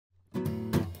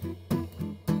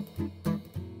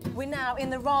We're now in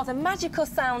the rather magical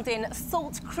sounding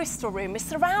salt crystal room. We're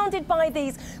surrounded by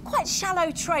these quite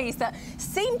shallow trays that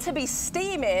seem to be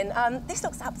steaming. This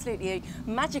looks absolutely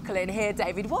magical in here,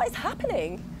 David. What is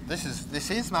happening? This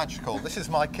is magical. This is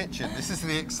my kitchen. This is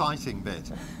the exciting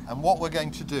bit. And what we're going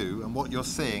to do, and what you're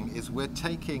seeing, is we're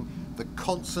taking the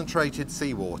concentrated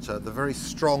seawater, the very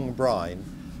strong brine,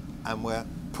 and we're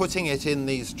putting it in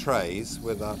these trays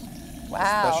with a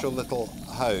special little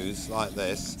hose like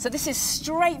this. So this is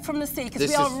straight from the sea, because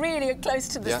we are really close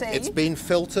to the sea. It's been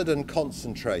filtered and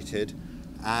concentrated,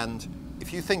 and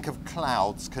if you think of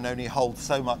clouds can only hold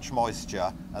so much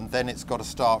moisture and then it's got to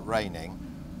start raining,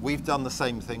 we've done the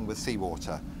same thing with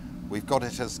seawater. We've got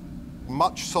it as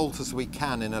much salt as we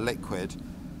can in a liquid,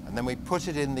 and then we put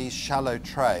it in these shallow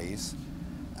trays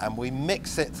and we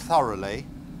mix it thoroughly.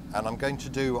 And I'm going to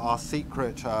do our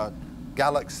secret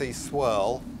galaxy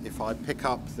swirl. If I pick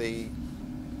up the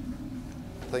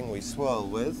thing we swirl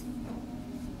with.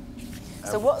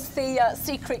 So what's the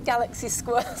secret galaxy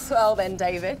swirl then,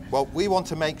 David? Well, we want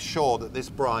to make sure that this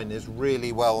brine is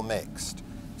really well mixed.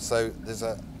 So there's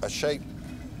a shape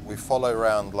we follow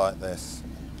around like this.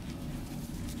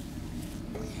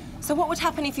 So what would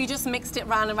happen if you just mixed it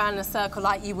round and round in a circle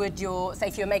like you would say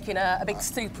if you were making a big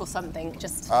soup or something,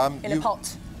 just in a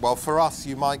pot? Well, for us,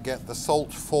 you might get the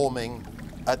salt forming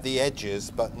at the edges,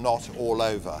 but not all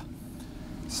over.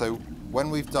 So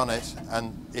when we've done it,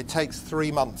 and it takes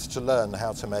 3 months to learn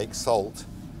how to make salt,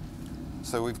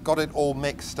 so we've got it all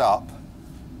mixed up,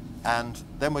 and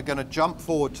then we're going to jump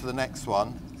forward to the next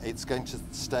one. It's going to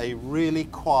stay really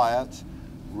quiet,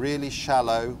 really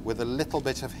shallow, with a little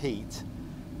bit of heat,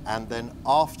 and then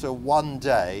after 1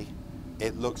 day,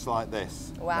 it looks like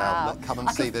this. Wow. Now, come and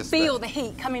see this. I can feel the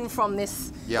heat coming from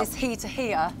this heater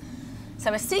here.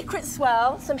 So a secret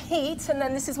swirl, some heat, and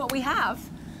then this is what we have.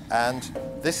 And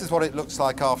this is what it looks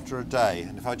like after a day.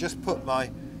 And if I just put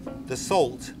the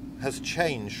salt has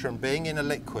changed from being in a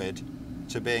liquid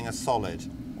to being a solid.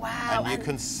 Wow. And you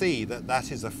can see that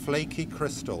that is a flaky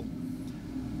crystal.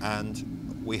 And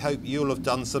we hope you'll have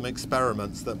done some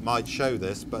experiments that might show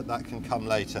this, but that can come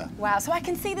later. Wow, so I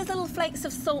can see there's little flakes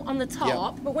of salt on the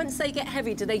top, but once they get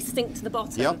heavy, do they sink to the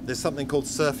bottom? Yep, there's something called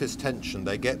surface tension.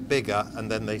 They get bigger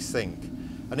and then they sink.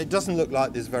 And it doesn't look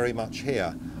like there's very much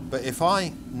here. But if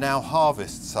I now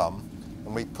harvest some,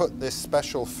 and we put this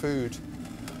special food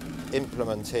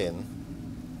implement in,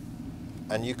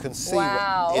 and you can see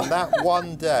in that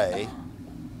 1 day,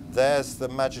 there's the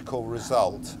magical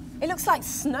result. It looks like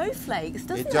snowflakes,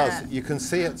 doesn't it? It does. You can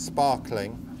see it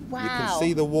sparkling. Wow. You can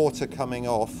see the water coming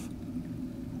off.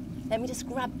 Let me just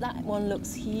grab that one.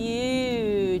 Looks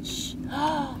huge.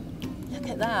 Oh, look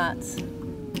at that.